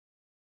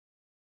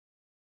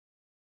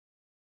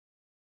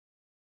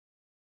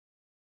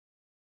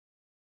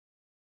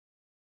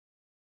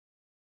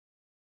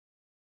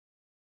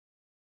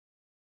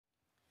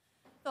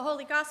The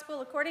Holy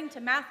Gospel according to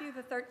Matthew,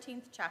 the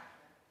 13th chapter.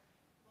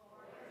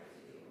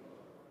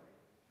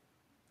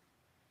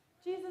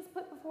 Jesus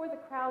put before the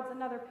crowds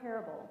another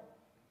parable.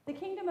 The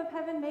kingdom of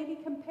heaven may be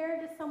compared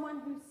to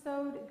someone who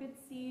sowed good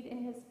seed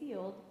in his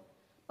field,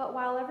 but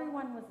while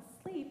everyone was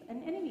asleep,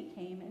 an enemy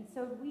came and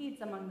sowed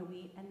weeds among the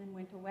wheat and then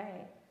went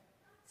away.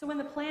 So when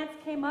the plants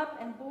came up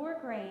and bore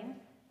grain,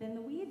 then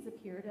the weeds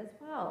appeared as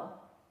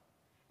well.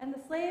 And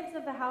the slaves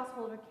of the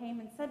householder came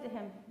and said to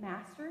him,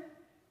 "Master,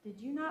 did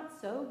you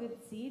not sow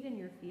good seed in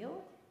your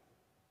field?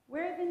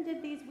 Where then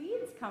did these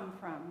weeds come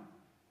from?"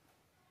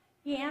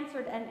 He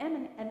answered, an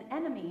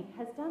enemy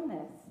has done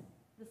this."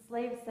 The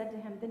slave said to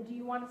him, "Then do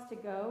you want us to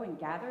go and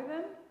gather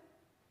them?"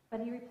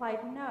 But he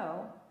replied,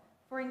 "No,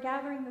 for in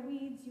gathering the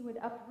weeds you would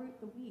uproot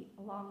the wheat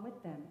along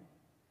with them.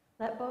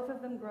 Let both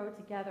of them grow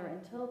together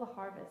until the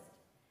harvest.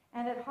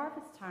 And at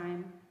harvest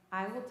time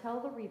I will tell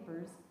the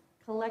reapers,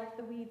 collect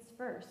the weeds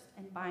first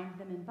and bind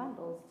them in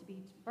bundles to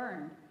be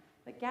burned,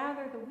 but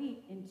gather the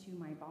wheat into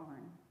my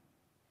barn."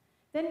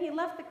 Then he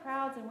left the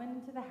crowds and went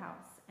into the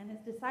house, and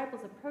his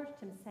disciples approached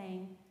him,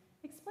 saying,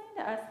 "Explain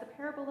to us the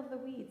parable of the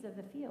weeds of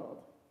the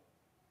field."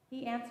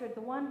 He answered,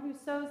 "The one who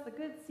sows the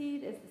good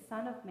seed is the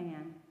Son of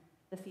Man.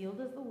 The field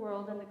is the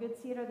world, and the good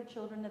seed are the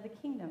children of the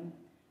kingdom.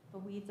 The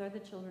weeds are the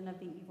children of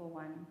the evil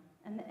one,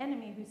 and the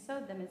enemy who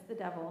sowed them is the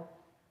devil.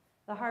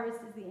 The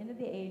harvest is the end of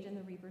the age, and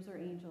the reapers are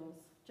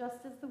angels.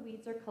 Just as the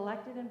weeds are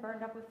collected and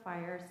burned up with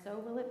fire, so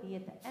will it be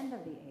at the end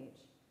of the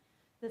age.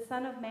 The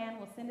Son of Man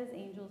will send his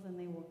angels, and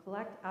they will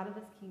collect out of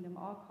his kingdom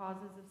all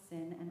causes of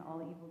sin and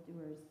all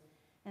evildoers.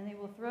 And they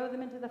will throw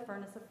them into the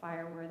furnace of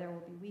fire, where there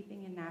will be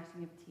weeping and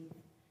gnashing of teeth.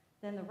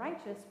 Then the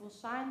righteous will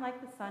shine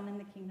like the sun in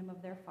the kingdom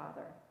of their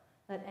Father.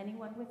 Let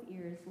anyone with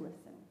ears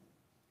listen."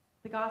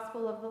 The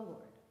Gospel of the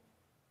Lord.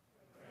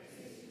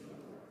 Praise to you, Lord.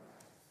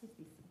 Please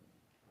be seated.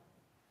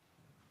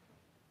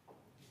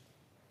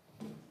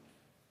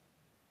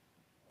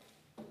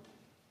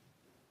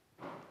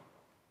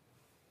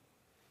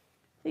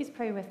 Please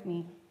pray with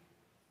me.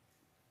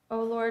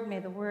 O Lord, may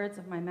the words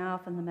of my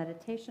mouth and the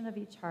meditation of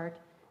each heart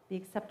be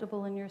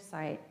acceptable in your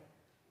sight.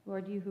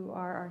 Lord, you who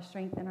are our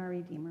strength and our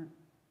Redeemer.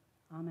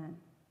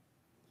 Amen.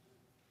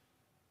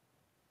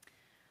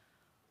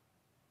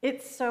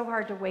 It's so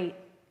hard to wait,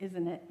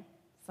 isn't it?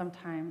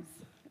 Sometimes.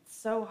 It's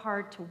so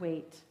hard to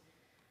wait.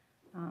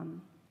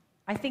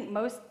 I think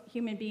most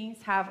human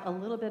beings have a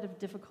little bit of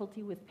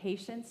difficulty with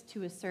patience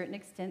to a certain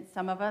extent,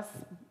 some of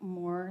us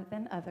more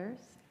than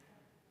others.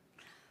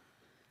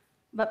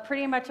 But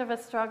pretty much of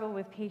us struggle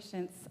with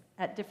patience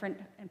at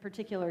different and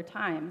particular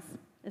times,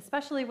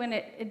 especially when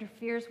it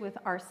interferes with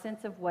our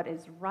sense of what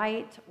is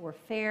right or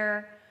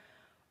fair,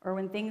 or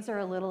when things are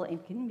a little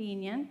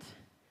inconvenient,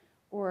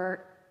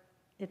 or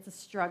it's a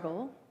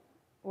struggle,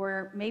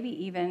 or maybe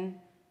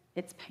even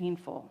it's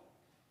painful.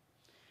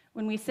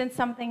 When we sense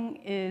something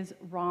is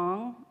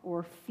wrong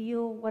or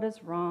feel what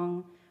is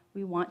wrong,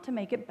 we want to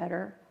make it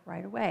better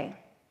right away.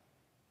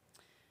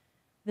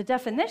 The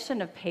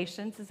definition of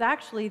patience is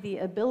actually the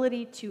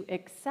ability to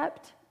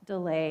accept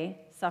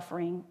delay,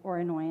 suffering, or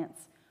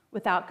annoyance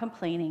without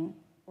complaining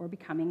or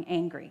becoming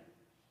angry.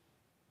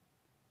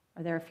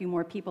 Are there a few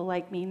more people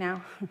like me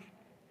now?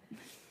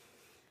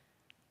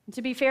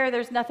 To be fair,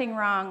 there's nothing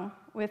wrong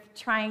with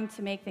trying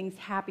to make things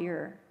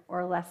happier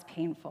or less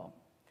painful.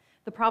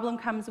 The problem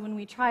comes when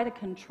we try to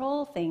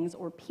control things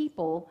or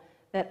people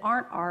that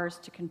aren't ours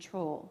to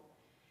control.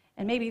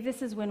 And maybe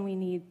this is when we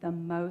need the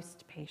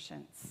most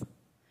patience.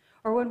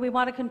 Or when we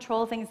want to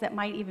control things that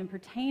might even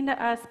pertain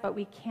to us, but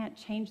we can't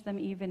change them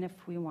even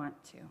if we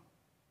want to.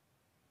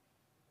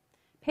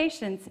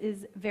 Patience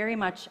is very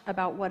much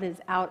about what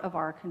is out of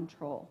our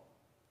control.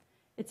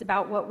 It's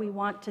about what we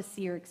want to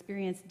see or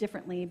experience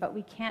differently, but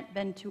we can't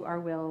bend to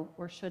our will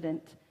or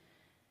shouldn't.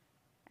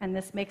 And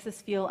this makes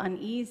us feel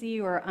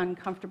uneasy or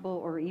uncomfortable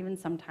or even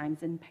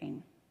sometimes in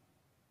pain.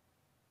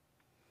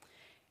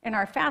 In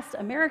our fast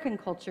American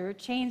culture,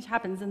 change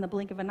happens in the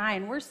blink of an eye,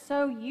 and we're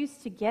so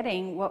used to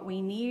getting what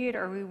we need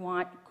or we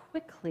want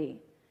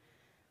quickly.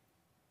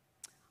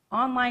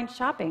 Online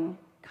shopping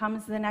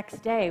comes the next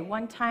day.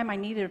 One time I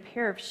needed a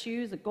pair of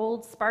shoes,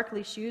 gold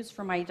sparkly shoes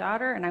for my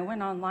daughter, and I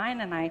went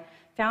online and I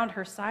found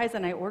her size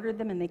and I ordered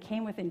them, and they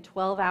came within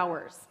 12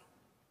 hours.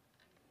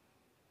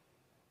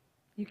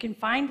 You can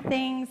find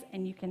things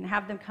and you can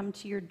have them come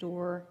to your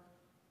door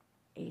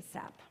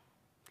ASAP.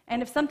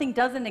 And if something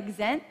doesn't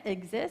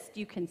exist,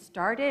 you can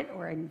start it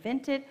or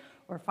invent it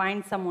or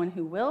find someone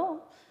who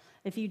will.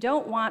 If you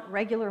don't want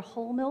regular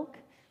whole milk,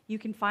 you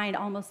can find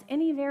almost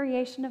any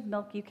variation of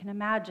milk you can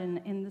imagine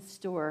in the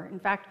store. In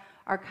fact,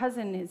 our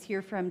cousin is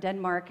here from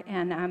Denmark,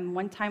 and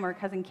one time our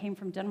cousin came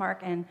from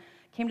Denmark and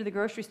came to the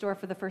grocery store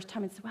for the first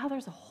time and said, "Wow,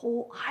 there's a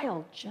whole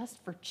aisle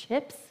just for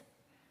chips."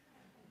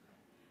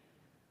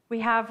 We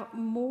have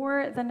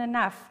more than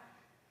enough.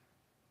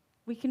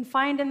 We can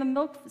find in the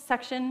milk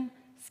section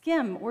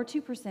skim or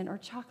 2% or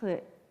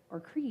chocolate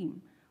or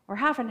cream or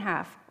half and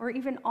half or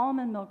even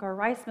almond milk or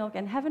rice milk,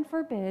 and heaven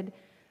forbid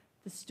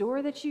the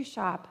store that you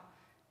shop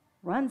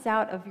runs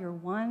out of your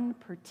one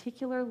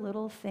particular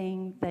little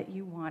thing that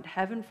you want.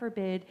 Heaven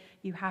forbid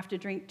you have to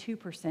drink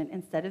 2%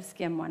 instead of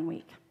skim one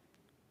week.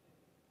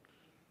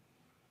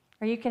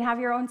 Or you can have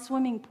your own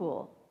swimming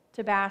pool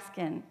to bask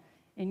in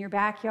your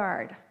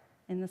backyard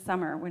in the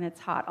summer when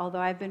it's hot, although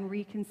I've been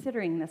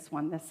reconsidering this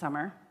one this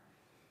summer.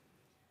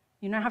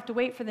 You don't have to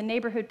wait for the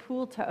neighborhood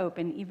pool to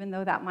open, even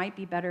though that might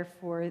be better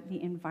for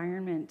the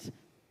environment.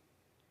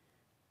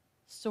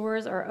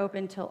 Stores are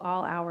open till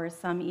all hours,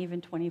 some even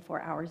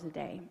 24 hours a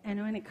day.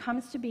 And when it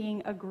comes to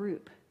being a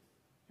group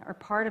or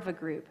part of a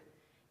group,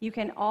 you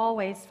can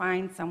always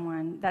find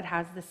someone that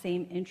has the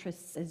same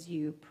interests as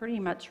you pretty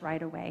much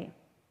right away.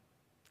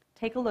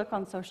 Take a look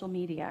on social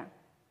media.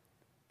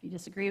 If you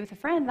disagree with a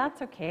friend,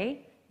 that's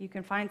okay. You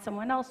can find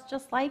someone else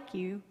just like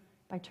you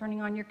by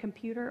turning on your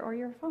computer or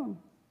your phone.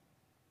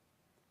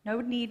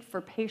 No need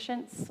for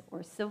patience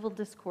or civil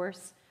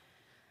discourse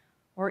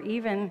or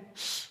even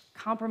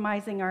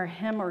compromising our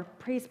hymn or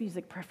praise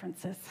music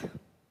preferences.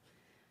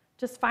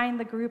 Just find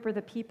the group or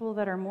the people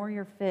that are more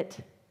your fit,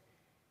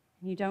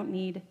 and you don't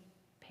need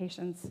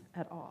patience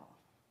at all.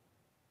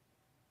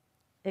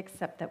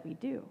 Except that we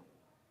do.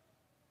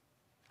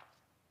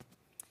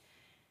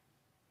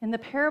 In the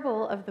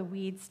parable of the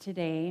weeds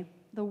today,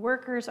 the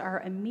workers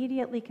are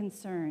immediately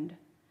concerned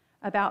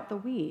about the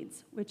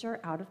weeds, which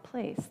are out of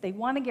place. They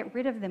want to get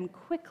rid of them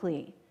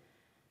quickly.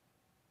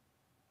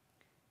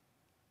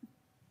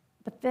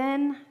 But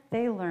then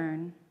they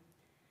learn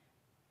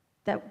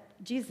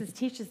that Jesus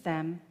teaches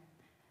them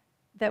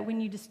that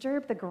when you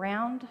disturb the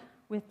ground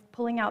with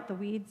pulling out the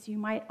weeds, you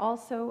might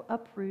also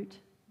uproot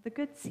the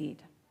good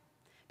seed.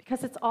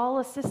 Because it's all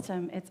a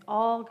system, it's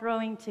all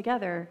growing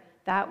together,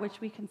 that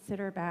which we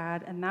consider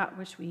bad and that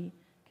which we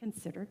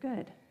consider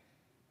good.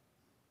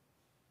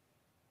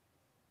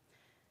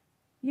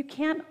 You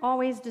can't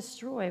always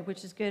destroy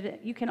which is good.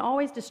 You can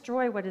always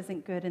destroy what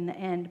isn't good in the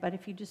end, but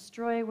if you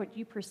destroy what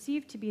you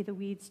perceive to be the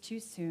weeds too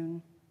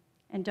soon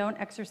and don't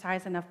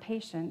exercise enough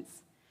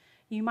patience,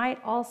 you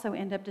might also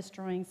end up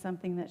destroying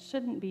something that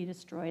shouldn't be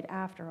destroyed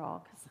after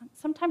all. Because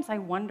sometimes I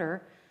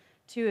wonder,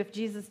 too, if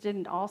Jesus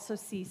didn't also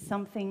see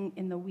something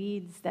in the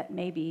weeds that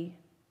maybe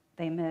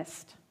they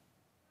missed.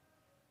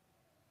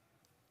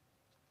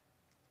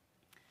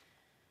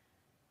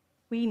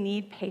 We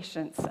need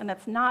patience, and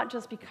it's not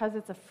just because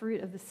it's a fruit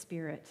of the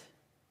Spirit.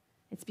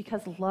 It's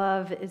because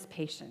love is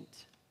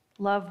patient.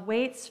 Love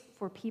waits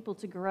for people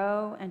to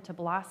grow and to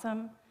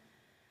blossom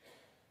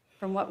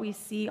from what we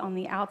see on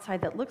the outside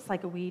that looks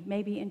like a weed,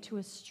 maybe into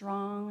a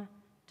strong,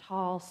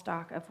 tall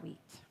stalk of wheat.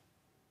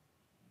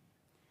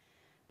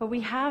 But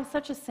we have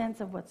such a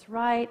sense of what's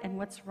right and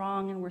what's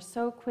wrong, and we're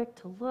so quick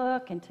to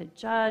look and to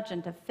judge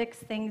and to fix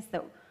things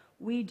that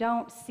we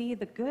don't see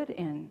the good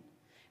in.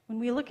 When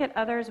we look at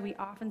others, we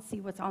often see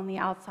what's on the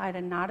outside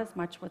and not as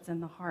much what's in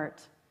the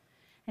heart.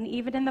 And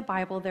even in the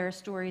Bible, there are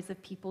stories of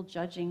people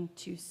judging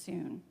too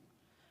soon.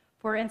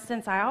 For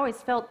instance, I always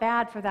felt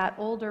bad for that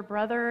older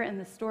brother in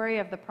the story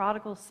of the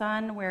prodigal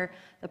son, where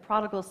the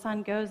prodigal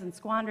son goes and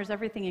squanders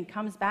everything and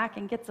comes back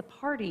and gets a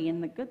party,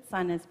 and the good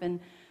son has been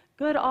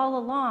good all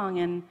along,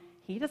 and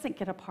he doesn't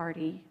get a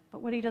party.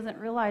 But what he doesn't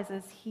realize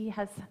is he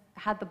has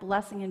had the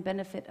blessing and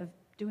benefit of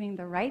doing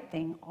the right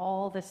thing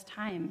all this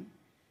time.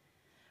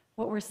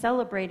 What we're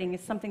celebrating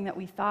is something that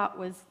we thought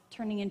was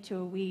turning into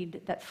a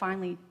weed that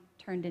finally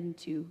turned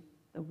into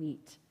the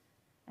wheat.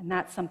 And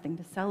that's something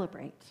to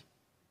celebrate.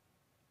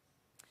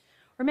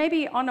 Or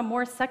maybe on a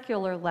more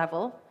secular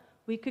level,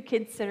 we could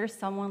consider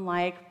someone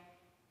like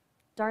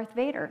Darth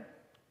Vader.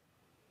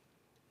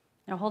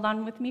 Now hold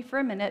on with me for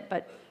a minute,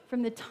 but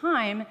from the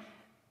time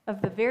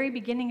of the very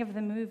beginning of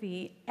the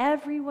movie,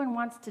 everyone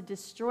wants to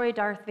destroy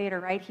Darth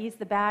Vader, right? He's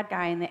the bad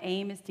guy, and the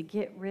aim is to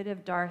get rid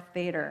of Darth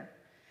Vader.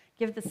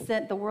 Give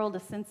the world a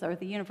sense, or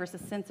the universe a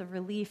sense of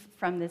relief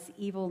from this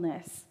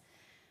evilness.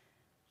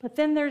 But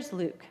then there's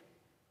Luke.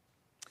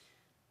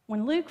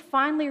 When Luke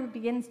finally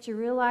begins to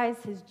realize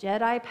his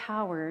Jedi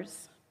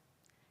powers,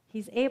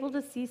 he's able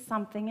to see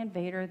something in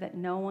Vader that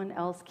no one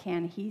else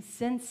can. He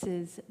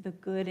senses the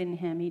good in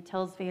him. He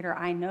tells Vader,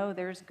 I know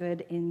there's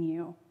good in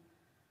you.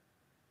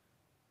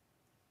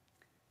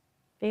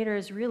 Vader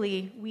is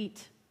really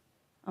wheat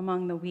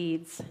among the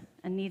weeds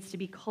and needs to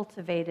be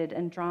cultivated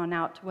and drawn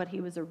out to what he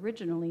was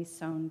originally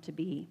sown to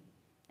be.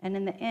 And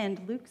in the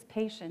end, Luke's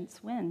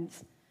patience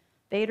wins.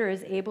 Vader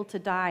is able to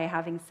die,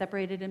 having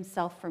separated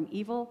himself from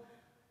evil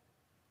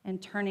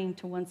and turning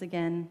to once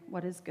again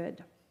what is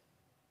good.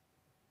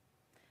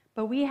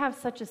 But we have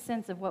such a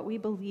sense of what we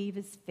believe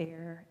is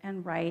fair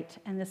and right,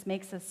 and this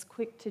makes us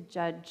quick to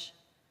judge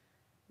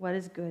what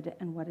is good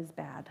and what is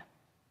bad.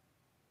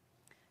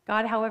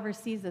 God, however,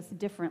 sees us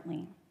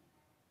differently.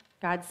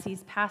 God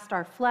sees past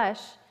our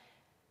flesh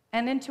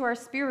and into our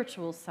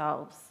spiritual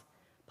selves.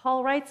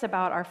 Paul writes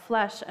about our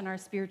flesh and our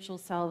spiritual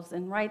selves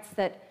and writes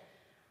that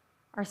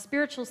our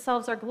spiritual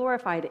selves are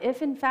glorified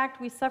if, in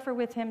fact, we suffer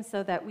with him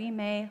so that we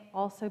may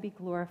also be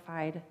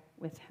glorified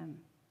with him.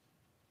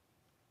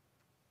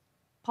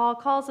 Paul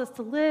calls us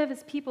to live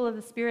as people of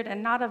the Spirit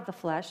and not of the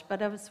flesh,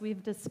 but as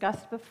we've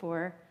discussed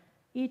before,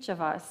 each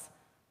of us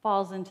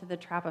falls into the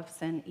trap of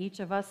sin. Each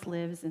of us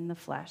lives in the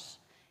flesh.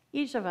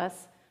 Each of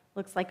us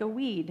looks like a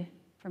weed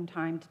from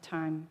time to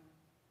time.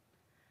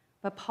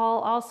 But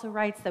Paul also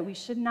writes that we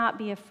should not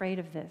be afraid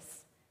of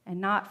this and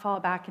not fall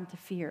back into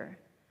fear,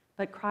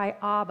 but cry,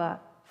 Abba,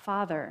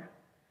 Father.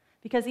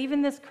 Because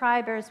even this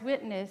cry bears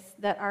witness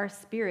that our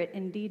spirit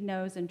indeed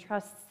knows and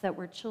trusts that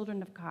we're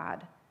children of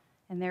God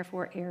and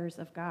therefore heirs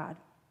of God.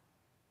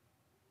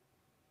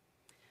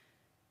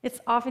 It's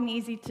often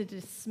easy to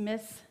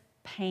dismiss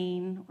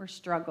pain or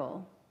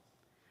struggle,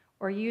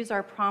 or use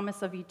our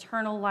promise of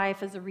eternal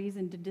life as a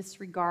reason to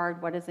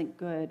disregard what isn't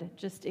good,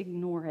 just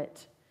ignore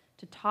it,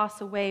 to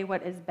toss away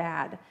what is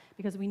bad,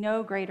 because we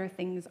know greater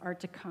things are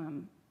to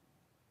come.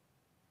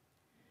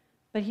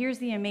 But here's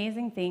the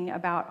amazing thing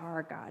about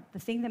our God, the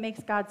thing that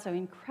makes God so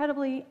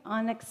incredibly,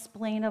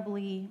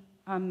 unexplainably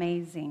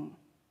amazing.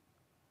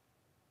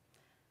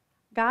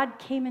 God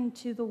came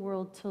into the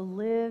world to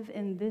live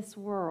in this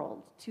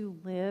world, to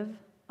live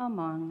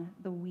among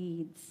the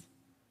weeds,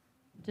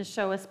 to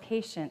show us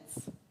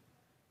patience,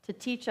 to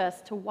teach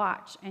us to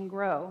watch and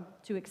grow,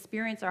 to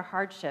experience our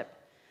hardship,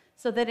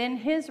 so that in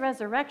his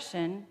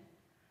resurrection,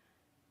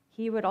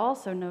 he would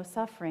also know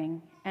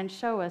suffering and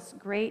show us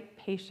great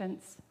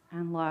patience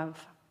and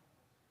love.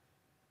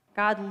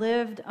 God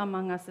lived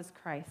among us as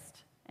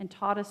Christ and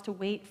taught us to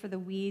wait for the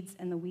weeds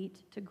and the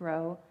wheat to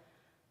grow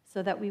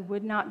so that we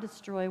would not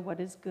destroy what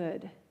is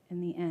good in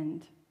the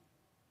end.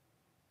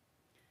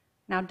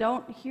 Now,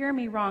 don't hear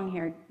me wrong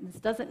here. This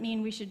doesn't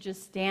mean we should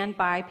just stand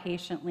by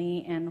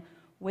patiently and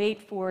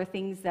wait for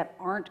things that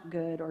aren't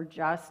good or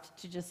just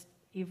to just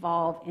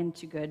evolve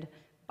into good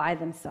by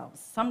themselves.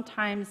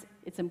 Sometimes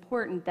it's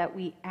important that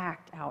we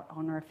act out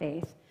on our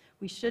faith.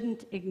 We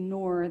shouldn't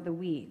ignore the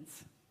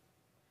weeds.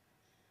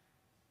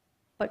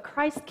 But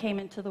Christ came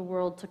into the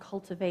world to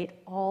cultivate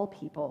all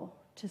people,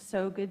 to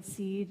sow good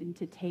seed and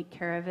to take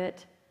care of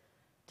it,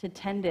 to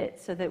tend it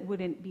so that it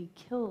wouldn't be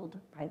killed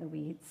by the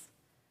weeds,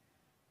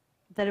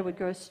 that it would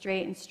grow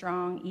straight and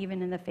strong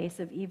even in the face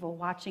of evil,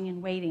 watching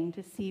and waiting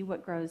to see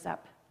what grows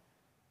up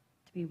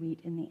to be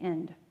wheat in the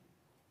end.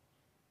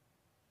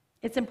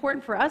 It's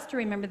important for us to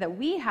remember that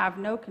we have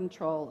no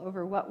control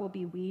over what will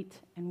be wheat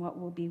and what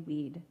will be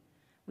weed.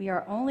 We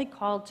are only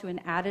called to an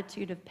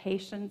attitude of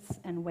patience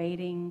and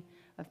waiting,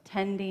 of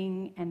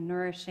tending and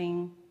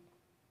nourishing.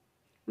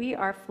 We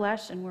are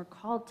flesh and we're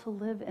called to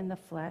live in the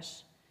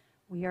flesh.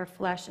 We are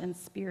flesh and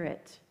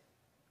spirit.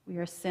 We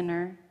are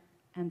sinner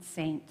and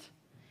saint.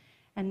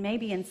 And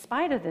maybe in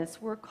spite of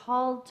this, we're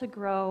called to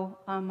grow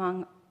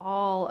among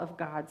all of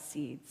God's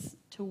seeds,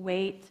 to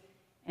wait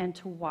and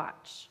to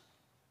watch.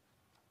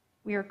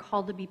 We are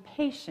called to be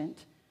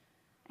patient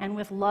and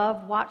with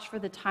love watch for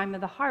the time of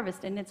the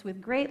harvest. And it's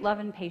with great love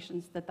and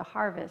patience that the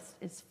harvest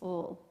is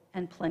full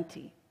and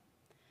plenty.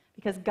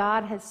 Because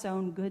God has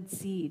sown good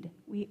seed.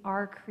 We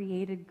are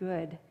created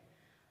good.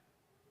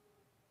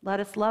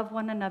 Let us love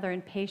one another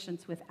in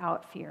patience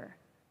without fear,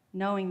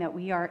 knowing that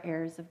we are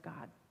heirs of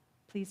God.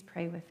 Please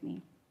pray with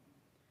me.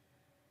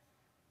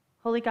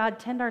 Holy God,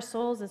 tend our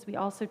souls as we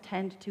also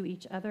tend to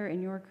each other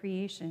in your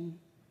creation.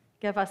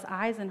 Give us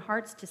eyes and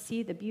hearts to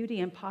see the beauty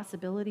and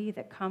possibility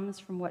that comes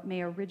from what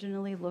may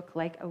originally look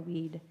like a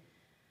weed.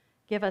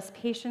 Give us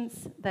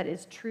patience that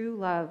is true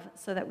love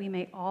so that we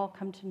may all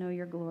come to know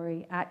your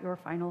glory at your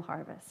final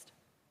harvest.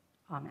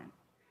 Amen.